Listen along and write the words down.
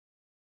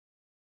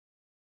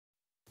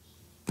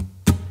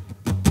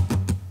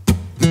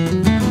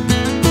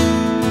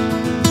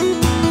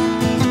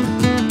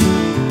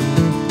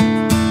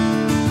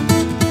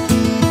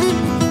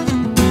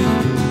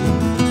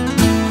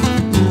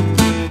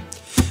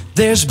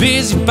There's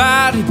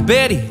busybody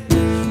Betty,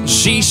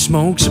 she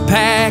smokes a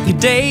pack a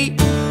day.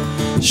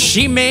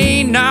 She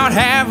may not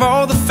have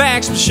all the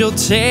facts, but she'll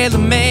tell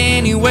them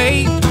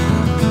anyway.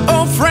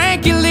 Old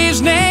Frankie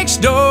lives next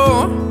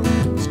door.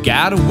 He's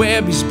got a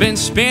web he's been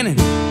spinning.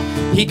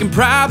 He can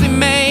probably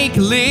make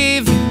a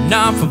living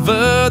off of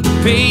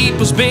other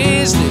people's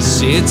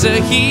business. It's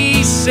a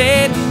he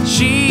said,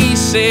 she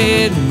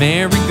said,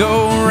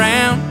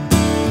 merry-go-round.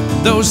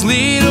 Those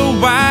little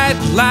white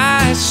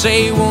lies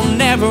say we'll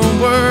never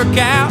work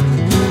out.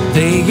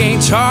 They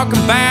ain't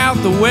talking about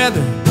the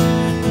weather,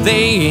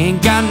 they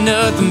ain't got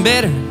nothing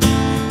better.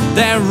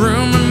 That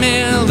rumor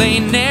mill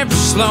ain't never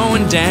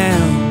slowing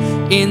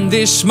down in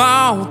this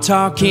small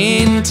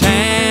talking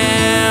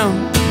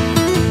town.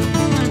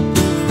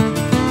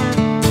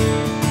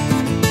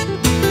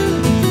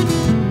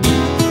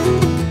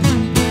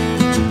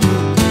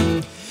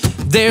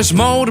 There's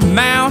Motor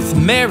Mouth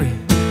Mary,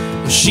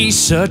 she's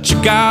such a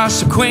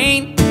gossip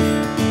queen.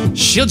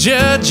 She'll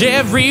judge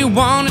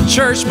everyone at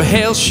church, but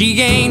hell,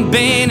 she ain't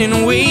been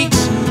in weeks.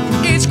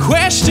 It's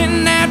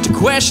question after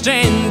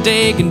question,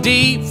 digging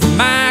deep for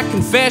my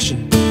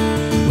confession.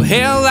 Well,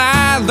 hell,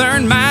 I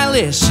learned my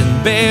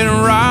lesson, better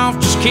off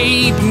just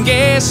keeping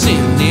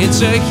guessing.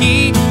 It's a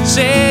he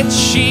said,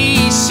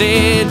 she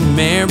said,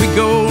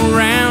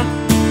 merry-go-round.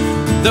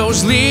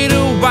 Those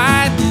little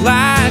white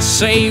lies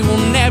say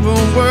we'll never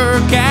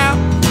work out.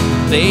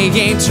 They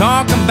ain't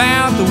talking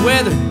about the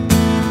weather,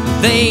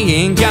 they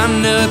ain't got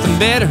nothing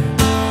better.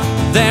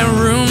 That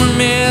rumor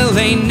mill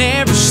ain't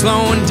never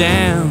slowing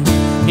down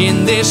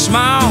in this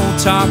small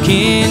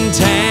talking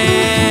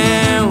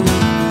town.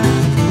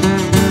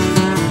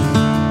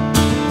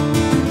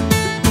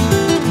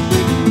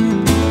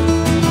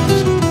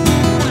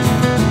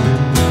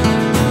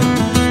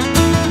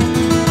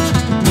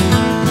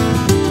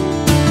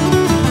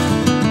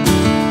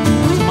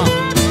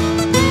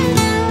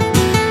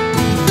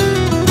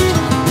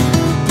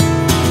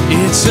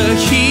 It's a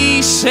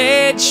he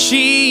said,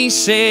 she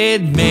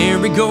said,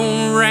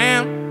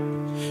 merry-go-round.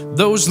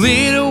 Those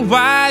little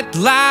white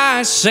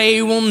lies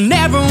say we'll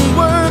never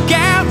work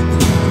out.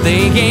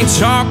 They ain't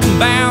talking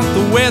about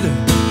the weather,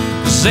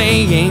 'cause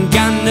they ain't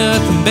got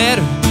nothing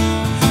better.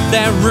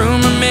 That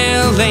rumor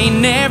mill ain't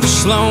never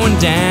slowing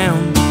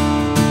down.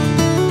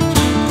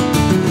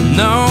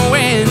 No,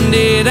 and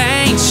it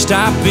ain't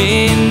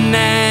stopping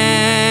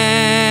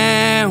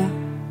now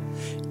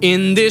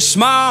in this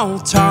small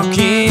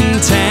talking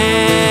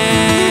town.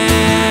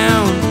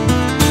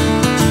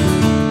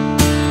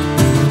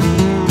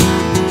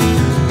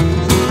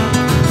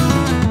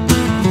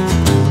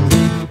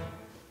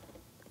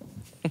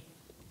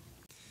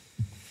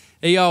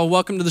 Hey y'all,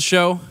 welcome to the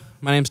show.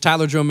 My name's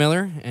Tyler Joe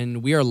Miller,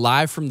 and we are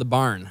live from the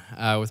barn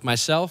with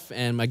myself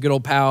and my good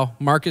old pal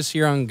Marcus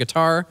here on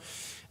guitar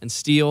and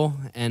steel,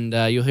 and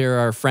you'll hear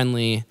our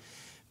friendly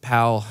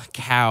pal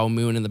Cow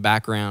mooing in the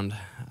background,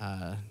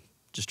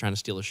 just trying to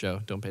steal the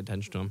show. Don't pay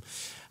attention to him.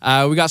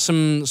 We got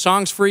some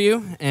songs for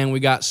you, and we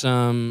got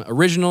some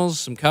originals,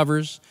 some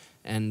covers,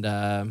 and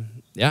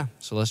yeah,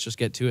 so let's just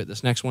get to it.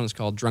 This next one is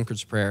called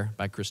Drunkard's Prayer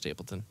by Chris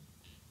Stapleton.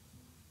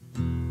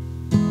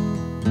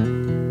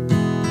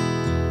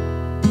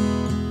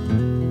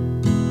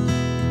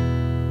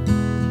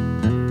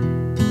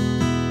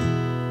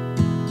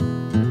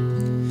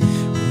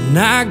 When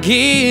I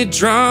get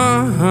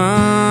drunk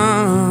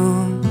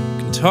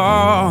and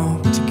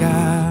talk to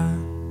God,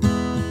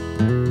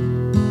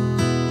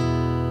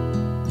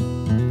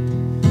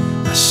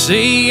 I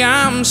say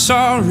I'm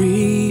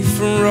sorry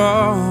for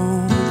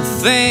all the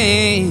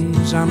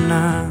things I'm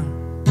not.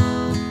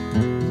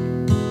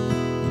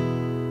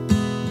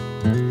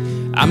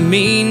 I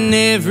mean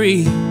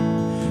every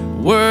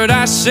word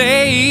I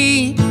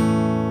say.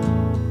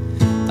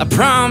 I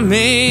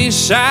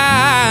promise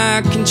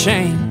I can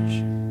change.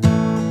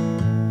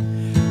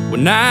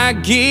 When I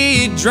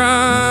get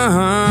drunk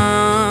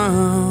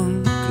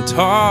and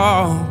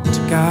talk to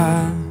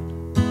God,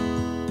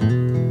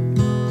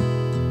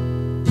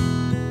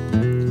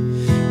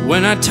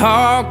 when I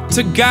talk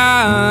to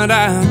God,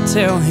 I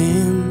tell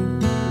Him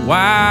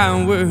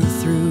why we're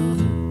through.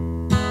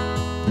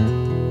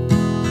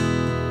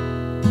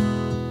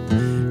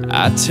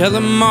 I tell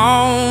Him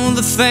all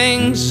the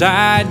things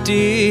I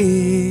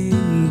did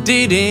and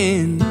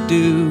didn't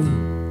do.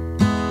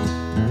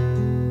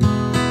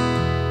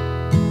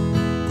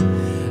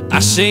 I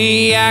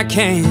say I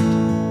can't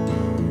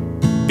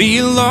be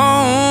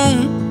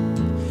alone.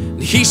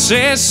 He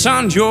says,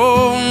 son, you're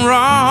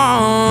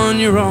on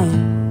your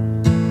own.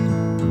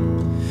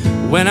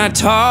 When I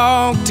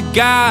talk to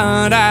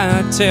God,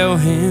 I tell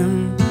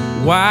Him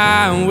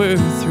why we're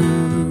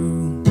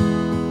through.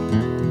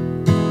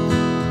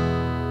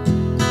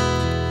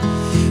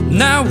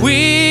 And I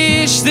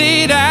wish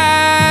that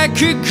I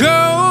could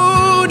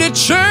go to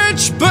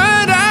church,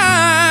 but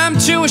I'm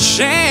too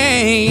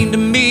ashamed to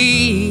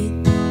meet.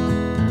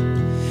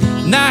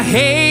 And I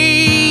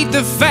hate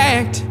the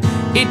fact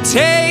it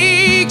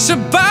takes a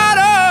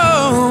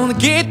bottle to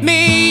get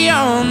me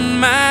on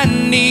my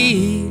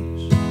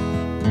knees.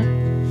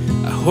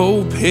 I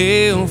hope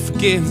He'll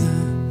forgive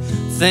the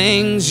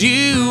things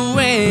you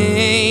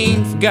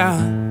ain't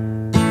forgot.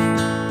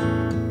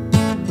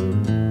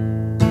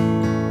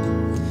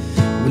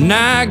 When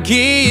I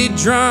get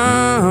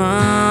drunk,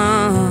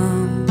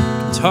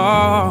 I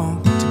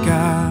talk to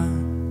God.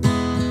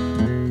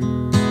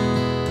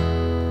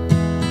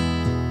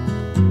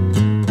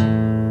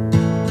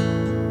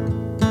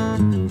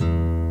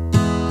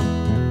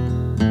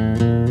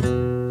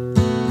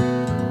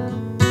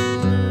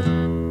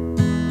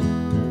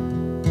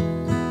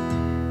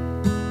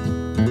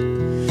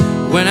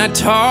 When I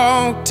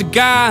talk to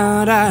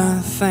God, I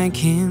thank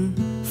Him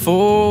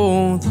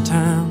for the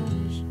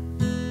times,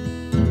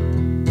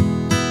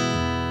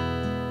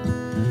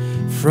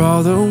 for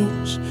all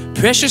those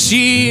precious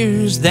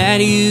years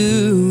that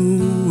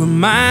you were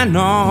mine,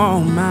 all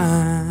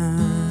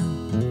mine.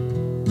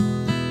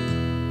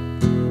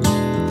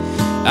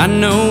 I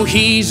know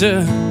He's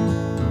a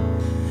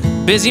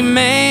busy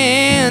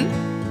man,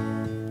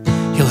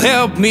 He'll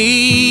help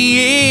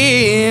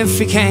me if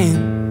He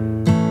can.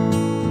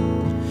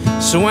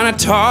 So when I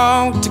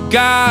talk to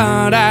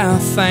God, I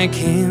thank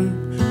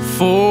Him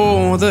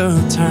for the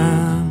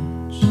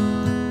times.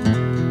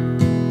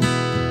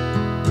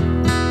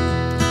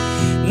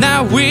 And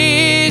I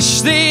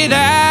wish that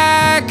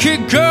I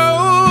could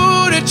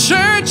go to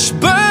church,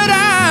 but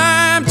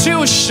I'm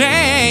too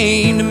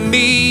ashamed to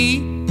be.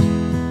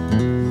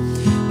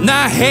 And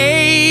I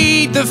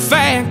hate the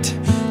fact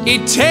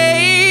it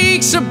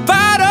takes a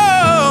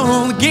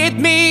bottle to get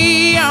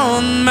me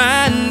on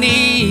my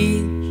knees.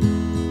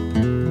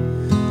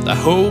 I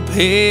hope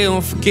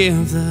He'll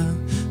forgive the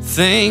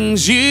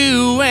things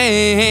you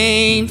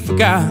ain't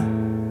forgot.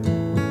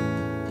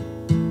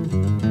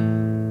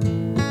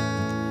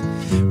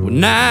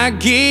 When I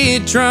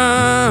get drunk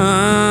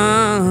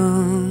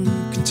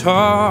and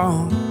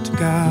talk to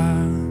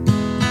God.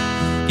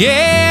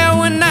 Yeah,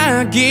 when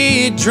I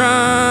get drunk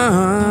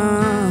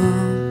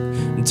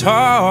and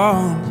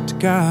talk to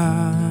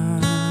God.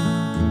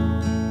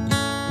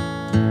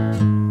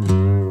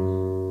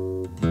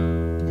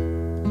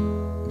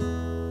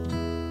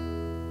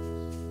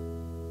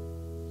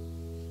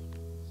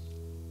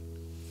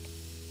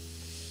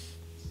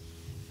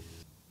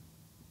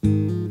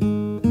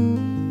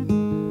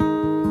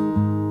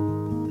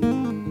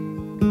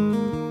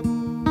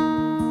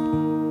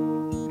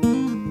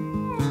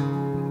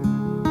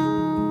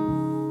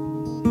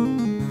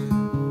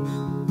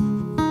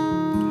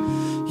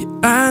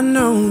 I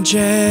know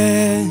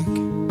Jack,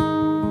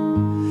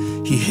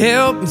 he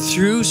helped me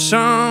through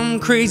some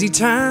crazy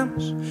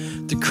times,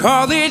 through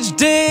college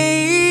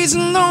days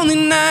and lonely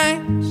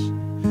nights.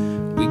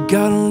 We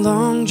got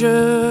along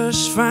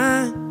just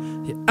fine,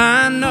 yeah,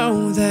 I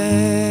know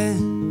that.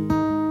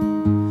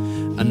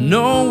 I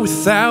know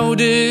without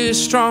a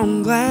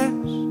strong glass,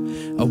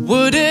 I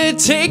would have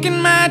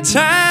taken my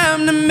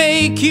time to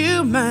make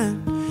you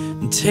mine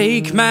and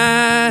take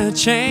my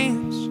chance.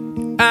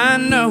 I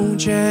know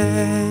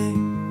Jack.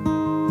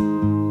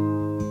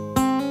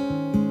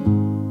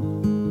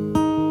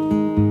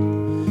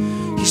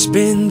 He's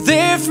been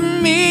there for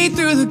me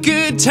through the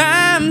good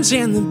times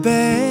and the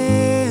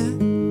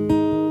bad.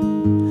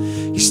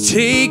 He's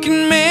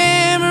taken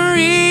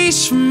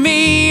memories from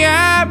me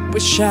I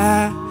wish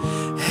I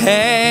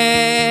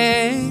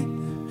had.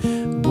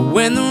 But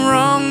when the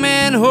wrong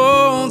man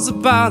holds the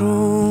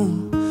bottle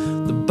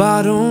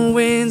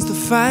wins the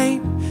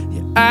fight.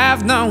 Yeah,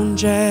 I've known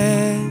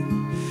Jack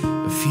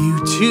a few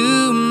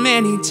too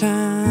many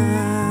times.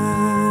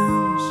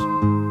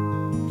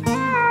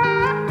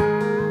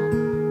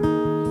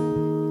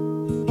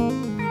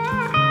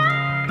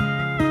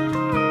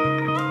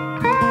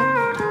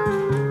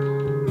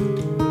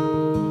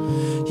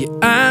 Yeah,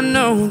 I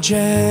know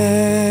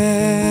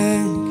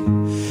Jack.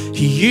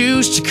 He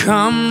used to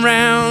come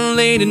round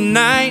late at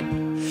night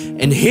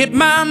and hit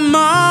my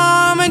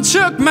mom and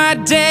took my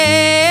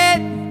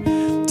dad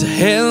to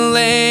hell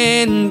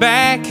and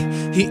back.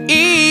 He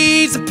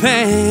eased the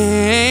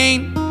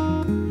pain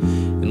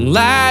and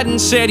lied and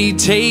said he'd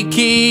take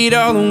it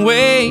all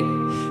away.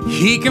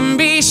 He can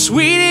be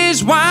sweet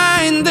as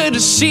wine, the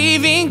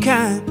deceiving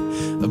kind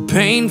of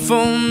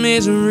painful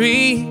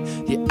misery.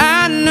 Yeah,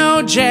 I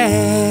know Jack.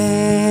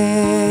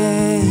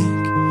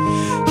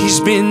 He's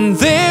been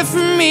there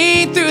for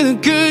me through the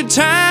good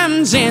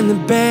times and the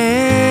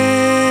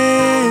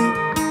bad.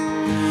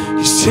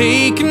 He's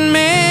taken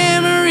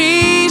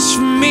memories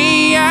from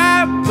me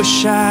I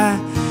wish I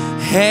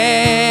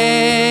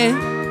had.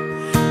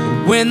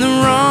 But when the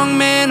wrong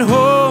man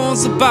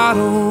holds the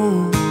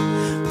bottle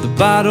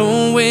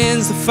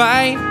wins the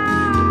fight.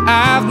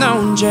 I've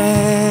known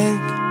Jack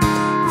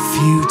a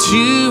few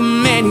too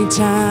many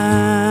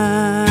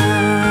times.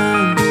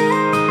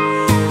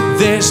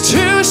 There's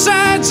two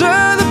sides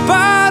of the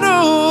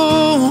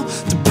bottle,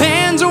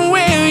 depends on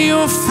where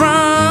you're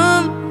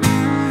from.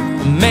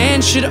 A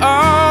man should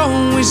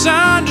always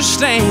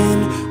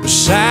understand which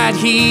side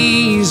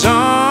he's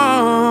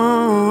on.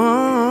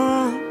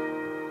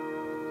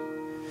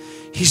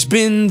 He's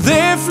been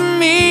there for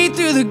me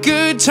through the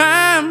good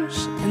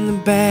times and the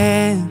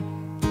bad.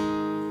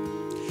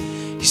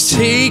 He's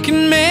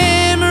taken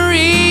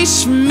memories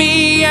peace for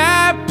me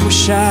I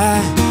wish I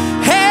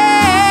had.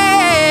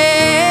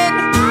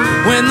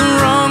 When the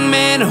wrong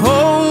man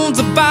holds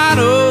the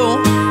bottle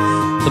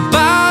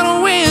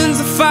wins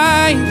the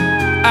fight.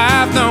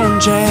 I've known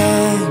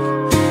Jack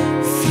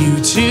a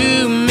few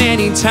too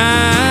many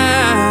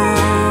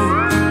times.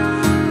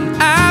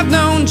 I've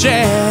known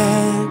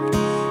Jack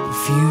a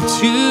few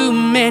too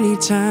many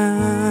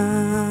times.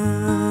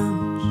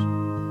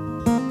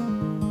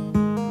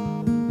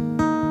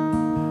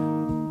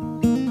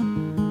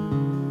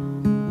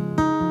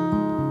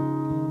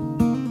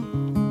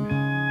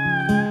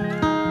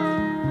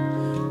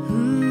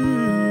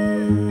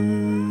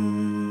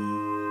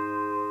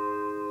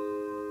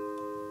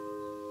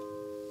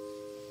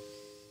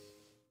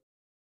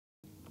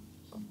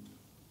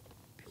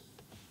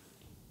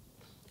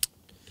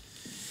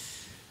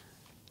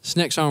 This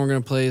next song we're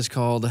going to play is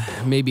called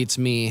Maybe It's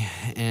Me,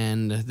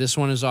 and this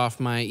one is off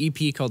my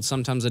EP called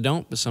Sometimes I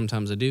Don't, but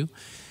Sometimes I Do.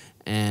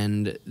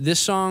 And this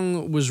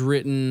song was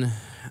written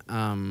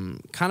kind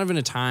of in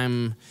a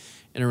time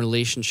in a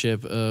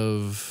relationship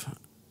of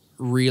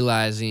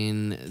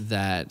realizing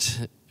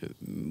that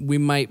we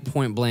might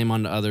point blame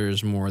onto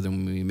others more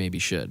than we maybe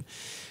should.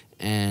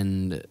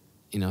 And,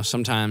 you know,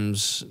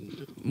 sometimes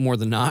more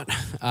than not,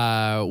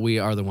 we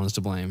are the ones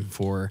to blame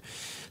for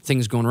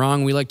things going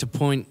wrong. We like to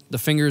point the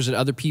fingers at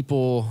other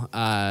people,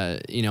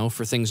 you know,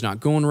 for things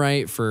not going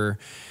right, for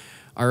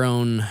our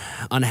own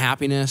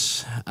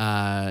unhappiness,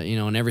 you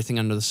know, and everything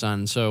under the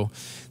sun. So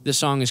this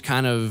song is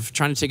kind of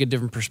trying to take a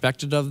different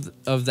perspective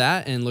of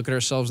that and look at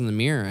ourselves in the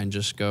mirror and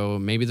just go,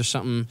 maybe there's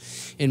something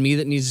in me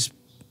that needs,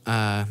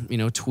 you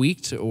know,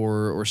 tweaked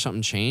or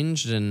something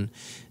changed. And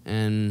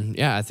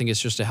yeah, I think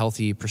it's just a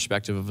healthy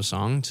perspective of a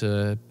song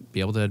to be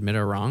able to admit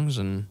our wrongs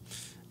and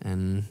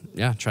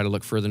yeah, try to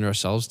look further into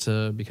ourselves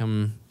to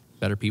become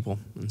better people.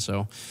 And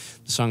so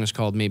the song is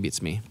called Maybe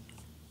It's Me.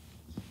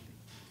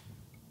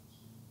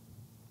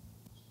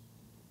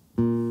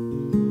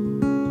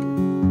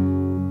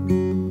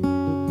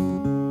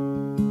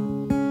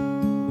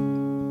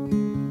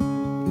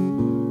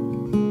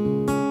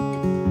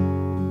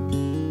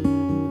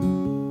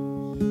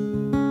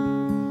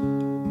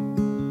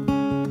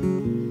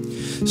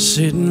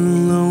 Sitting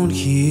alone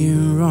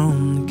here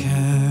on the couch,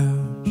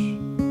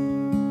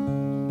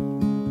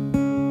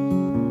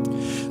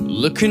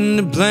 looking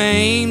to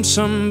blame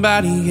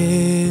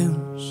somebody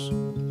else,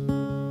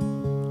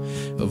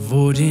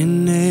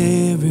 avoiding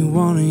every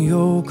one of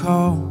your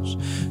calls,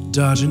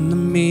 dodging the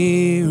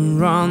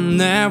mirror on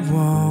that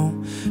wall,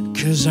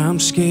 'cause I'm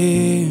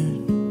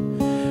scared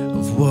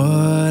of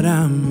what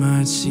I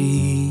might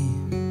see.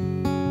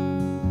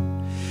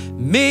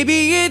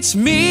 Maybe it's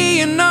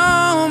me and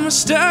all my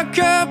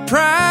stuck-up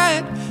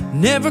pride,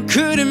 never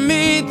could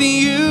admit that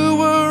you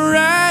were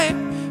right.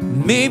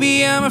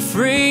 Maybe I'm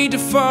afraid to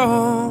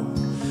fall,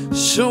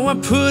 so I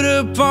put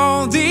up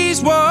all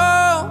these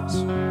walls.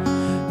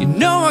 You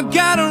know I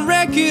got a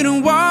record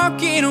of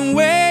walking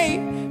away.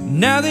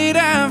 Now that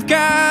I've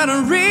got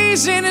a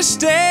reason to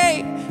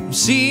stay, I'm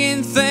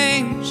seeing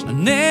things I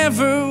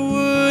never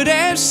would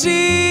have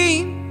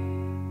seen.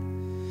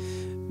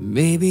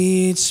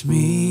 Maybe it's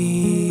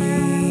me.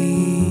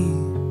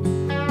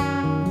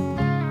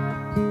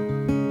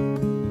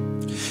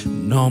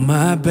 And all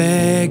my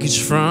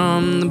baggage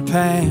from the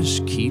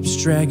past keeps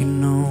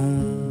dragging on,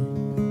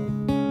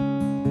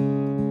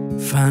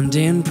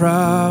 finding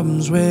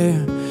problems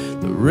where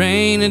there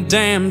ain't a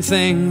damn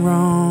thing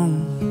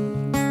wrong,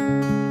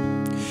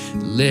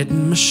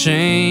 letting my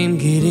shame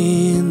get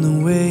in the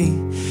way,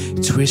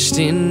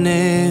 twisting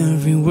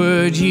every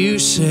word you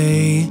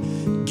say,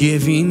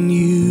 giving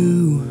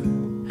you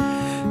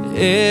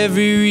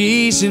every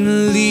reason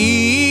to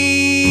leave.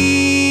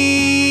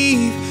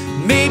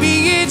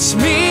 Maybe it's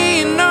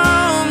me and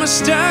all my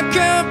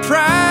stuck-up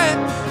pride,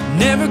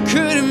 never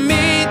could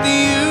admit that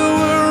you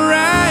were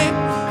right.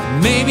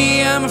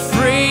 Maybe I'm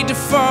afraid to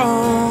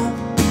fall,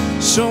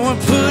 so I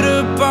put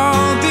up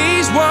all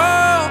these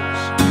walls.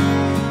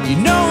 You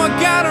know I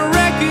got a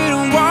record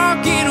of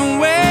walking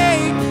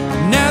away.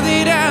 Now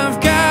that I've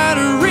got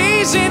a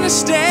reason to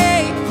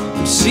stay,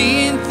 I'm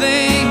seeing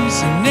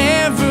things I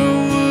never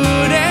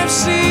would have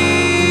seen.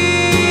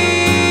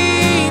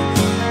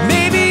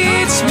 Maybe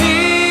it's me.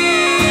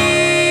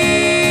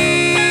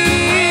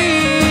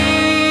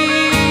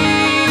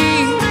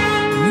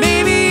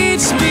 Maybe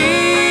it's me.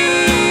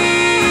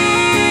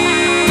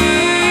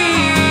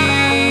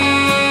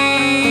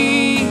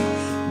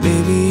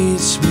 Maybe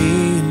it's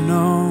me and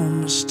all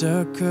my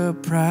stuck-up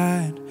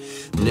pride,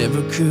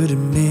 never could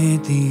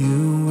admit that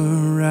you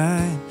were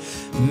right.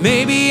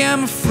 Maybe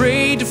I'm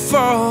afraid to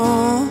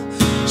fall,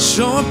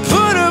 so I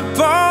put up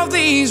all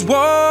these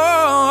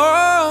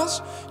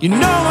walls. You know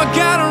I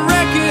got a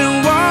record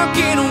of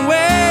walking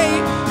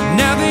away.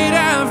 Now that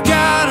I've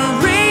got a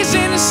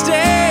reason to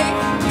stay,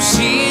 I'm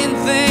seeing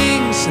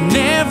things I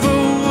never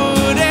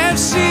would have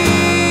seen.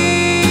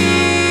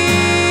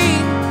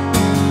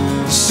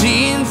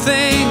 Seeing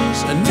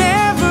things I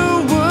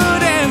never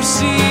would have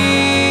seen.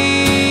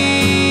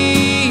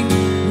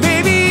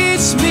 Maybe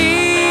it's me.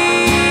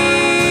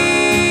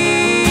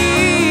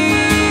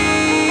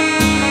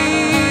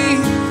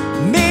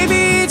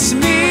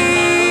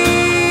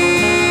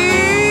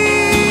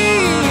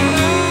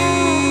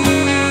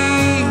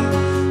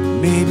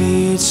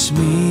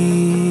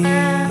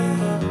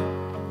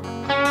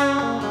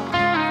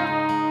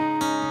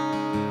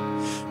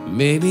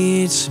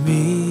 maybe it's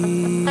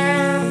me.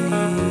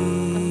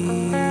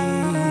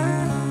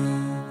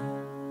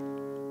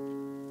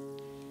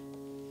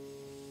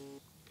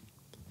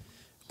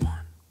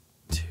 One,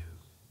 two,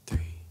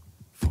 three,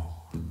 four.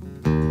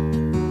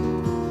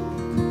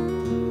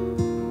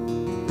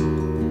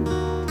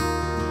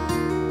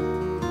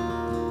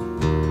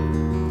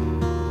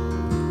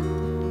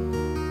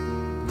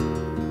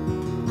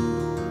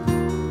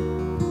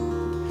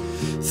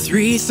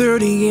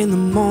 3:30 in the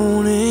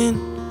morning,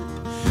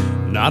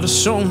 not a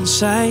soul in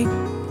sight.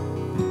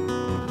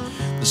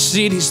 The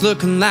city's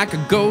looking like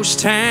a ghost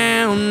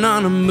town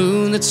on a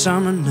moonlit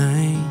summer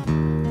night.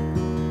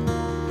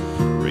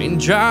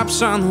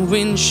 Raindrops on the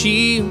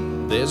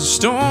windshield, there's a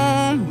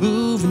storm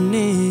moving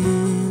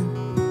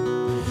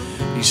in.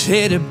 He's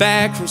headed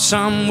back from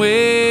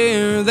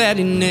somewhere that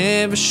he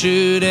never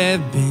should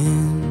have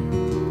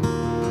been.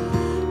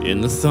 In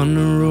the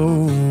thunder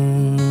rolls,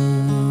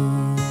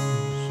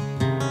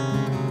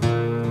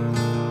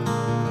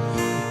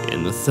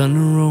 in the thunder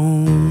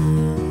rolls.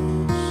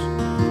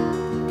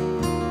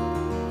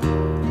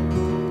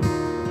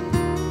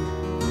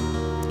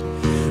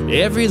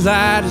 Every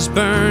light is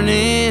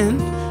burning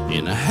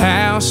in a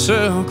house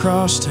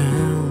across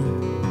town.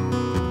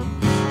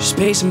 She's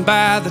pacing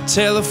by the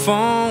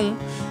telephone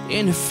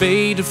in a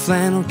faded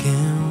flannel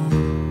gown,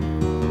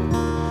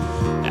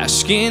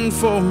 asking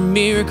for a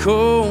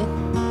miracle,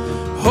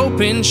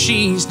 hoping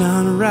she's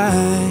not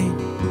right,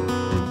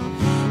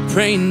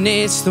 praying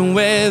it's the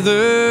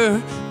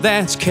weather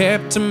that's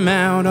kept him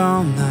out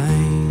all night.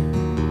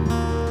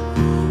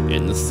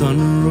 And the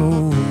thunder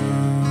rolls,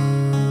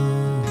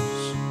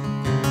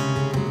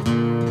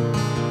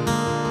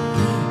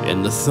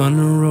 and the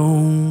thunder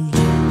rolls.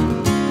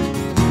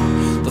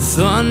 The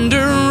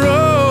thunder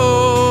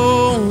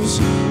rolls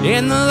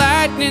and the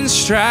lightning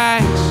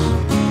strikes.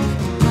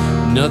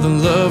 Another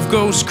love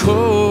goes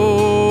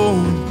cold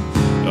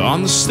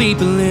on the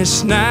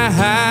sleepless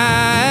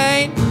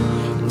night.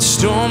 And the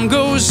storm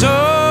goes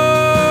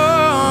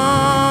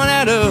on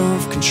out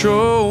of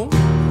control.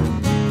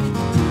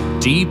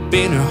 Deep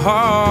in her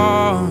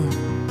heart,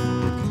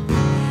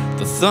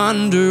 the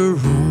thunder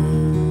rolls.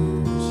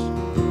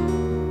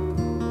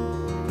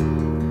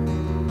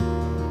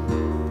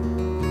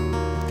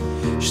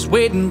 She's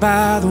waiting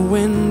by the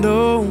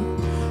window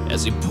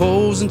as he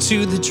pulls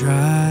into the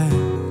drive.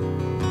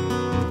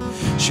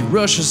 She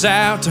rushes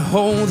out to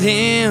hold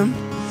him,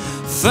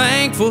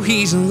 thankful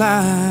he's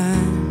alive.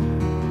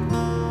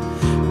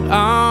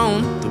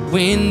 On the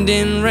wind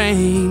and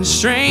rain, a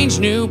strange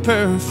new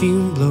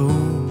perfume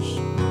blows.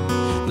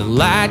 The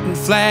lightning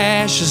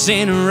flashes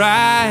in her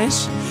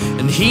eyes,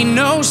 and he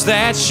knows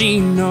that she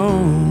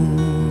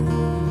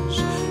knows.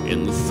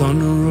 And the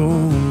thunder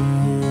rolls,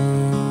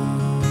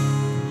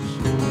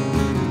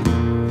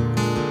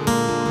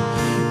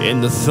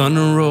 and the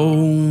thunder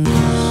rolls.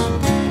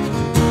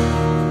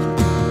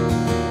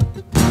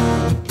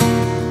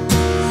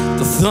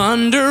 The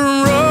thunder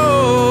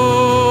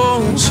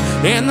rolls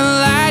and the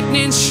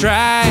lightning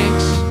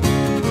strikes.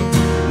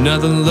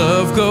 Another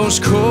love goes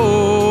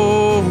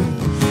cold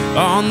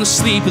on the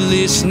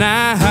sleepless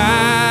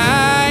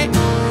night.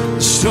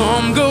 The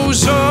storm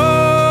goes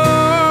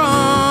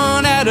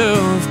on out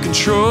of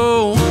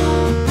control.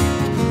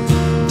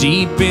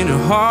 Deep in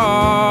her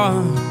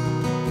heart,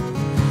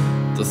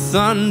 the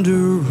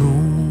thunder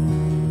rolls.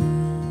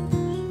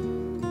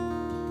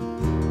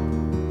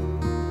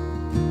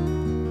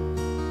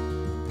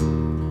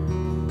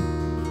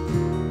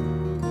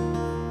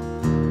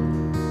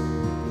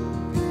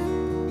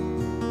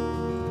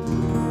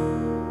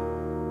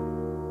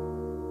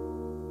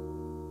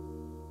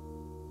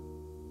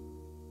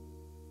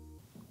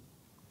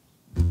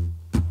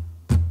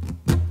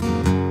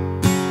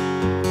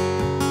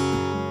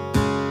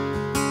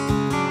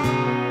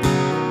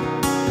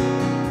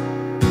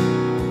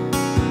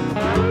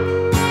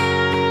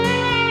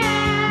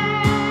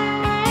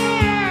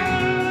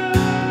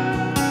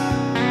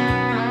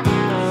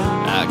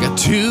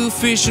 Two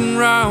fishing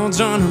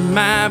rods under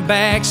my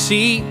back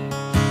seat,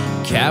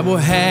 cowboy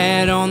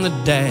hat on the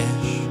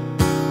dash,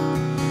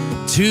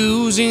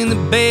 tools in the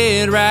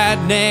bed right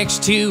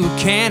next to a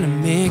can of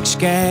mixed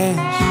gas.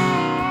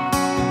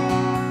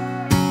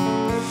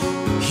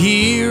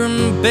 Here in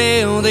my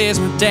belt is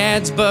my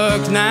dad's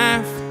buck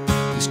knife,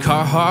 his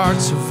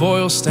Carhartts of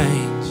oil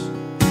stains.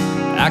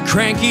 I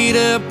crank it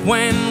up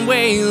when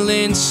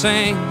Waylon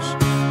sings,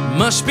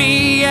 must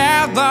be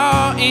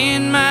outlaw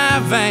in my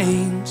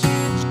veins.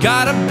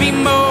 Gotta be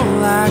more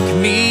like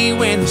me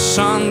when the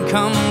sun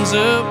comes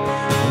up,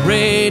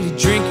 already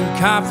drinking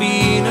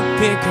coffee in a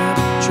pickup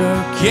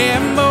truck. Yeah,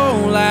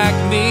 more like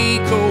me,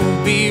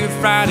 cold beer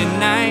Friday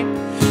night,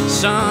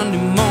 Sunday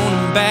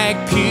morning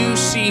back pew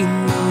seeing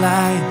the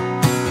light.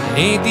 I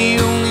ain't the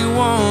only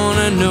one,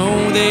 I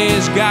know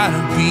there's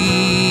gotta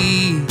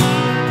be,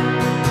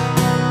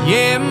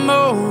 yeah,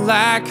 more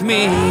like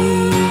me.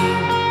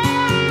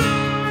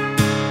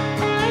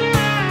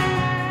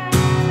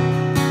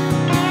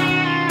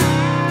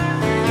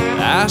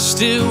 I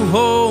still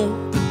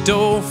hold the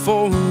door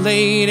for a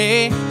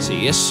lady,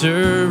 say yes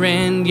sir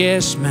and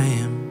yes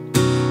ma'am.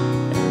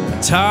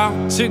 Talk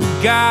to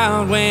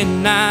God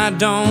when I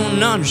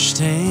don't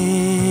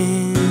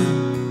understand.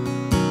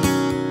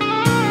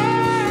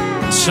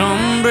 When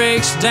someone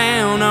breaks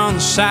down on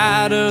the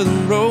side of the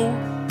road,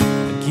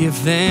 I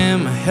give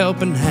them a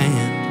helping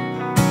hand.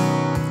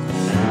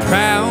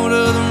 Proud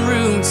of the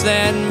roots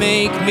that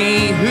make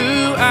me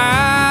who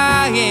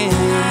I am.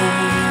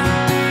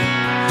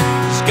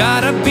 There's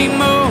gotta be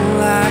more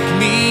like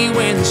me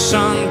when the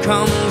sun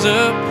comes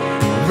up,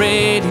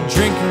 already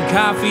drinking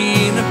coffee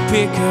in a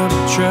pickup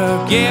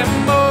truck. Yeah,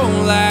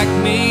 more like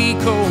me,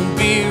 cold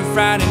beer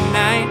Friday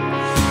night,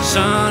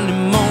 Sunday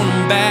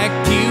morning back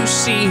pew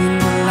seeing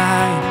the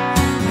light.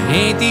 I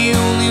ain't the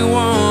only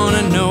one,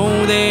 I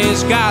know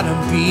there's gotta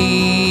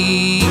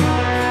be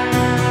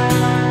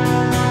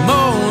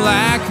more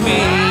like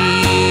me.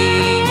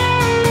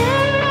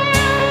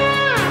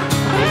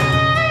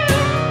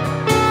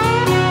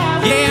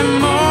 Yeah,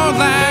 more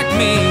like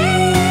me.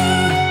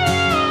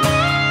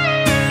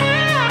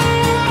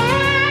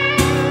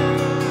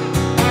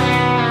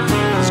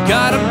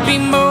 Gotta be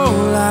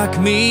more like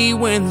me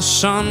when the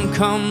sun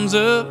comes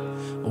up,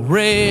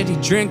 already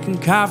drinking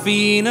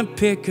coffee in a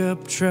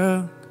pickup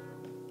truck.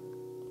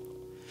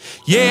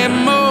 Yeah,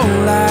 more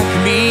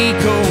like me,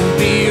 cold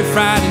beer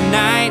Friday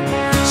night,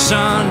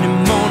 Sunday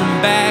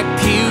morning back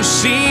pew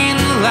seeing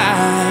the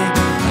light.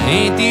 I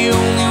ain't the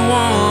only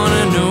one,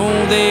 I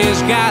know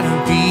there's gotta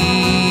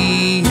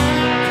be.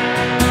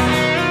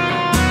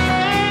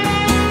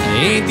 I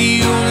ain't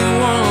the only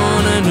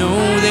one, I know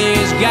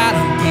there's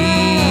gotta be.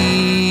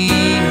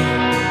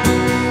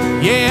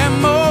 Yeah,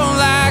 more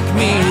like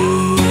me.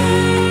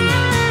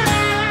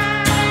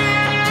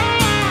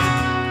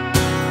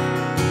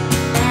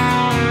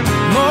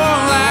 More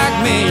like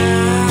me.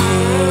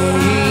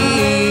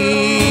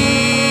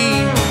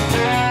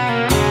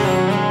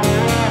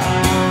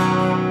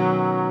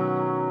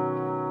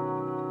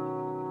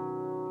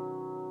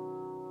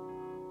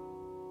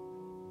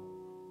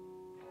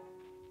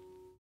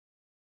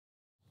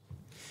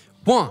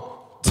 One,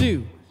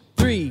 two,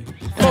 three,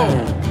 four.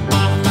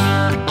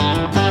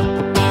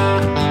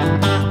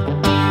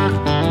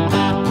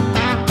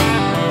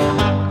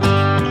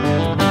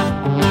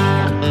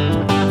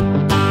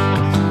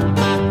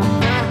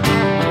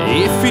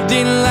 If you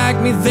didn't like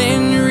me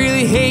then, you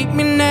really hate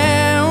me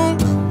now.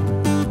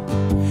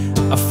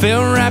 I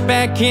fell right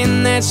back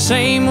in that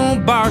same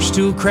old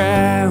barstool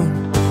crowd.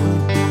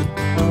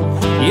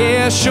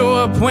 Yeah, I show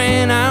up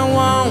when I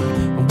want,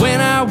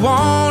 when I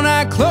want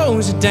I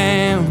close it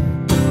down.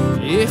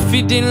 If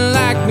you didn't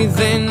like me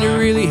then, you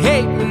really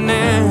hate me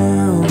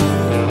now.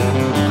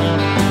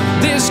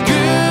 This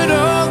good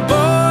old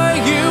boy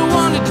you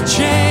wanted to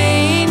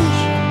change,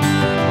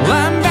 well,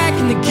 I'm back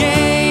in the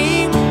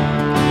game,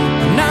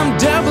 and I'm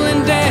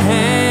doubling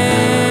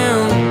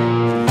down.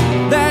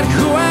 That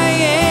who I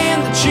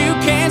am that you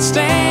can't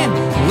stand,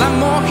 well, I'm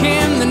more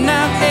him than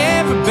I've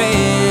ever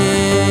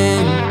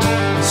been.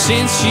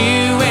 Since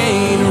you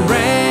ain't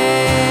around,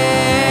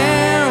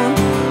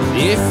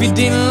 if you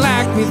didn't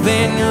like me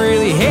then, you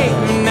really hate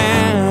me now.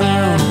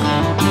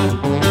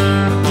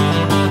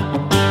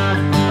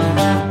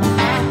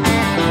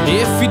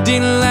 If you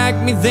didn't like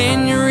me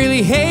then, you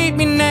really hate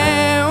me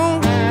now.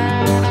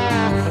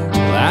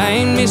 Well, I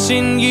ain't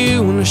missing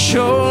you, and I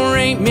sure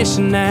ain't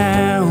missing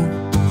now.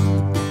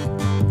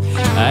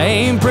 I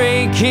ain't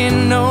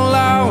breaking no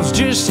laws,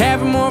 just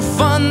having more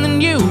fun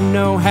than you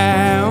know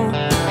how.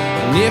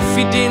 And if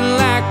you didn't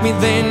like me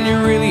then, you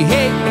really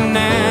hate me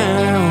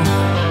now.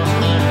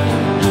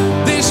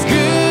 This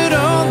good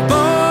old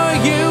boy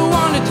you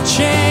wanted to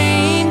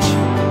change,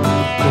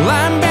 well,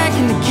 I'm back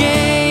in the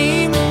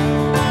game,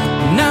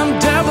 and I'm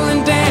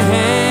doubling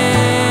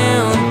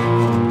down.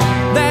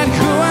 That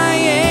who I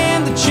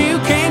am that you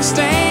can't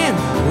stand,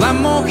 well,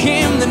 I'm more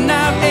him than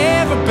I've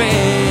ever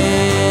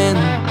been.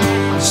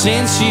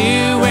 Since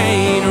you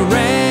ain't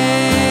around,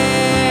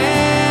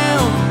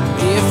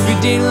 if you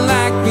didn't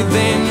like me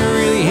then, you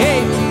really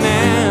hate me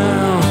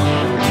now.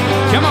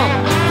 Come on.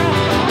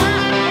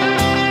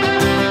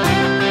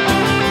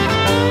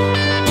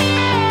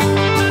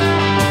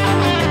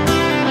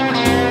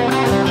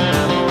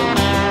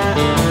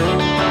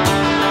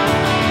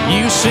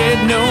 You said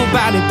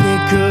nobody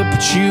pick up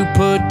what you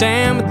put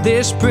down, but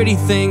this pretty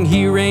thing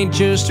here ain't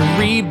just a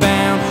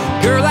rebound.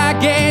 Girl, I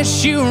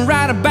guess you were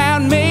right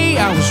about me.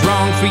 I was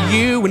wrong for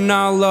you, and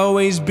I'll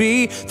always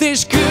be.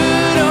 This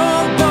good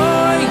old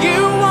boy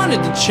you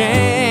wanted to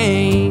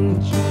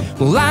change,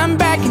 well, I'm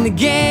back in the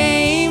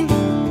game,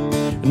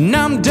 and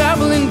I'm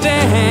doubling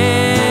down.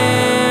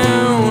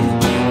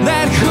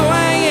 That who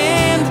I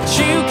am that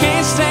you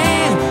can't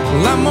stand,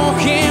 well, I'm more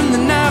him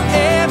than I've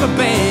ever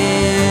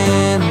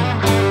been.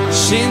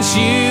 Since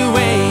you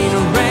ain't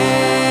around,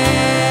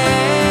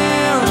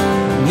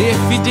 and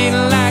if you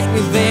didn't like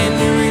me then,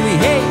 you really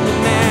hate me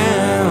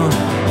now.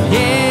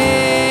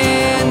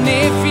 Yeah, and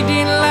if you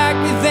didn't like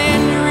me then,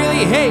 you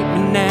really hate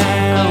me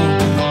now.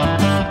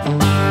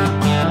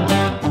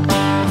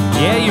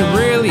 Yeah, you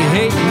really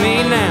hate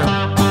me now.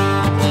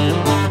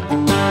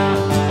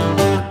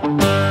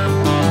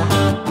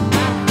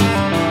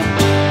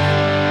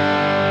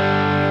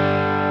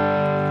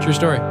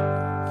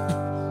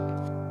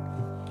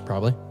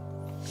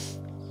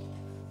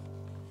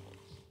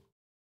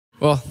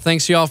 Well,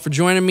 thanks y'all for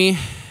joining me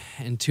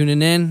and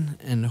tuning in,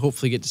 and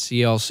hopefully get to see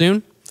y'all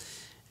soon.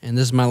 And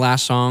this is my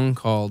last song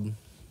called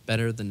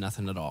Better Than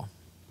Nothing at All.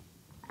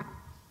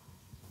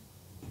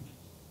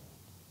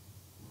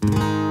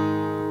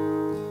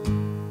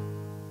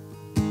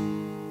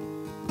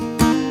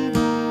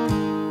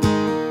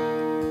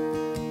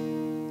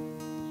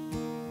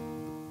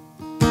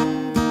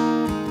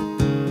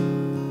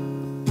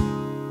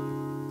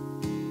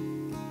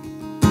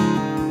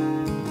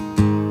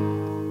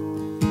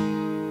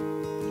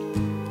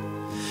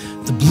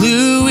 The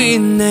blue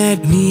in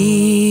that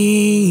neon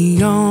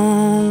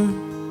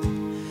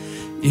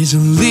is a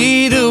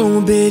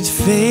little bit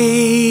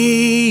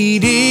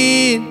faded.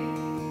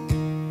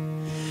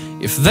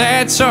 If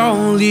that's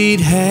all it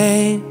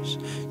has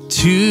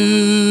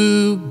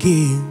to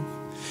give,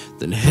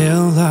 then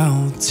hell,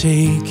 I'll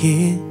take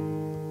it.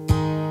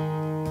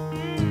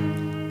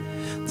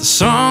 The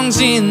songs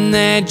in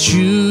that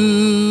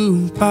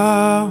jukebox,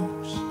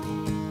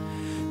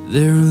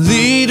 they're a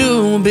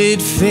little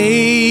bit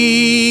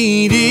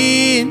faded.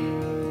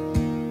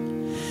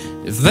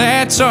 If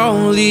that's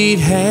all it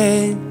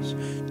has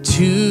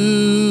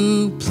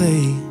to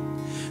play,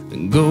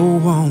 then go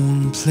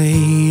on,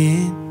 play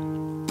it.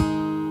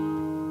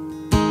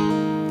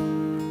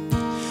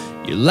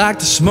 You like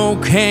the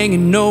smoke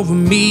hanging over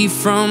me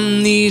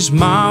from these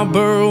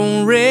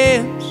Marlboro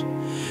Reds.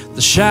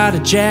 The shot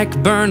of Jack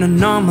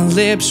burning on my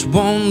lips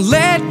won't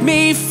let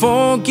me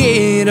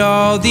forget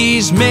all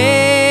these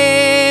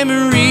memories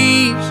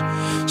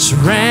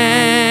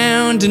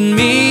surrounding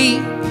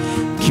me.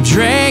 Keep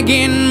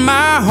dragging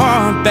my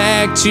heart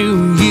back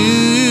to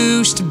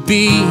used to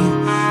be.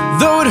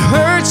 Though it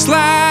hurts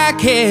like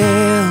hell,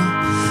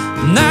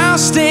 and I'll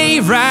stay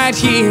right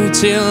here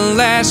till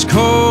last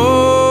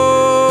call.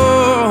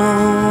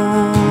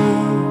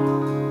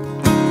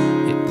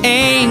 It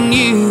ain't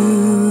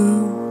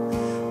you,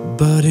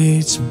 but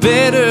it's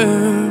better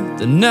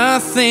than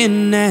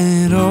nothing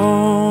at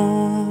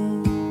all.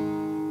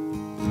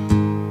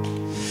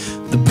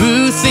 The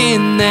booth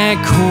in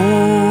that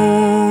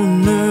corner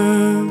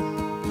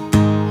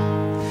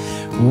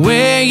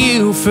where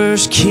you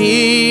first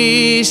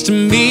kissed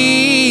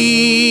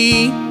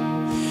me,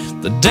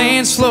 the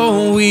dance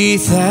floor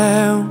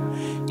without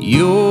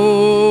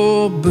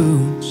your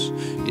boots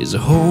is a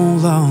whole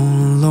lot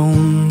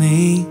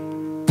lonely.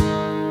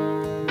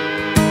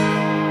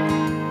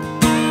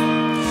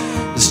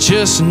 It's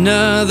just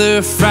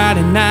another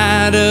Friday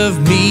night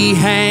of me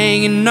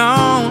hanging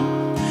on.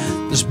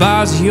 This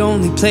bar's the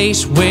only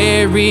place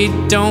where it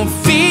don't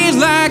feel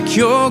like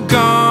you're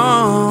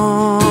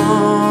gone.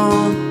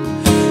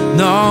 And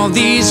all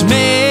these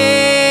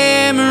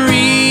memories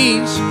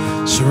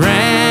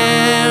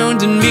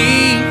surrounding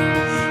me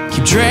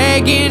keep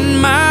dragging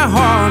my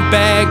heart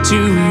back to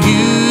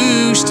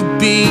used to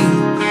be.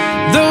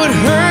 Though it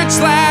hurts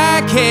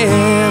like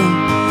hell,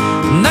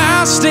 and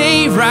I'll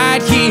stay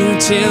right here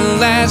till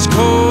last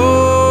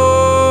call.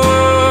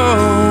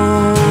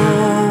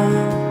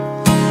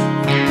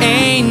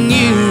 Ain't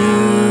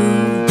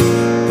you,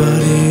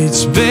 but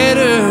it's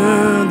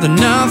better than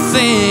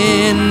nothing.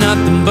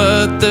 Nothing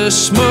but the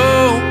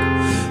smoke,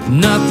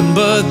 nothing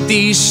but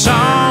these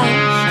songs,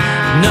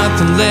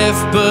 nothing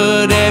left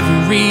but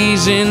every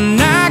reason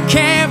I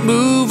can't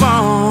move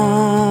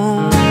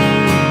on.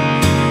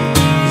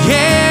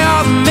 Yeah,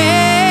 all the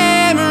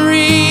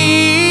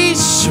memories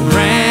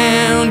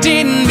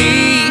surrounding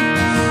me,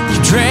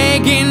 you're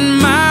dragging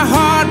my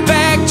heart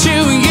back to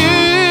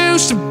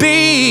used to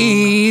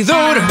be.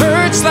 Though it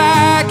hurts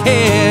like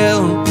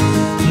hell,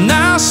 and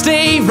I'll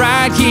stay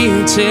right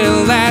here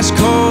till last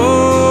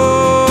call.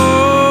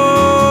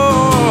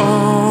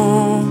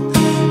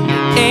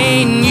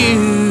 Ain't you,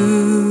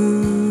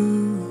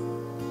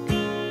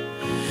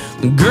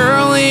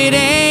 girl, it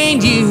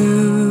ain't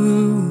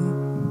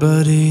you,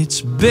 but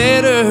it's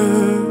better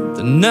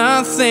than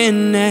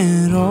nothing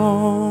at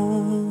all.